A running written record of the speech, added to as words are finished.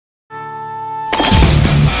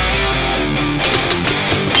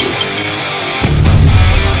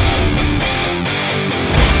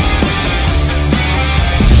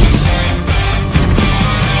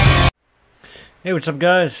Hey, what's up,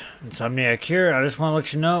 guys? Insomniac here. I just want to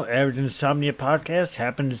let you know, Average Insomnia Podcast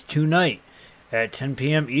happens tonight at 10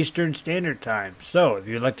 p.m. Eastern Standard Time. So, if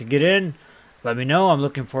you'd like to get in, let me know. I'm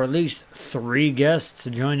looking for at least 3 guests to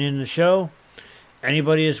join in the show.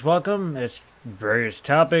 Anybody is welcome. It's various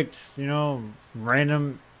topics,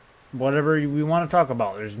 random, whatever we want to talk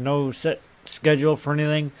about. There's no set schedule for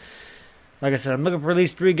anything. Like I said, I'm looking for at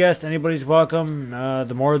least 3 guests. Anybody's welcome.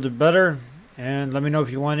 The more, the better. And let me know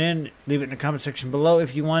if you want in. Leave it in the comment section below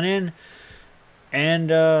if you want in. And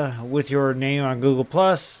with your name on Google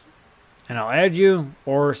Plus, and I'll add you.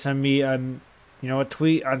 Or send me a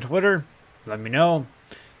tweet on Twitter. Let me know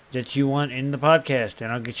that you want in the podcast,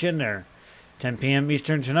 and I'll get you in there. 10 p.m.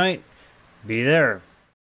 Eastern tonight. Be there.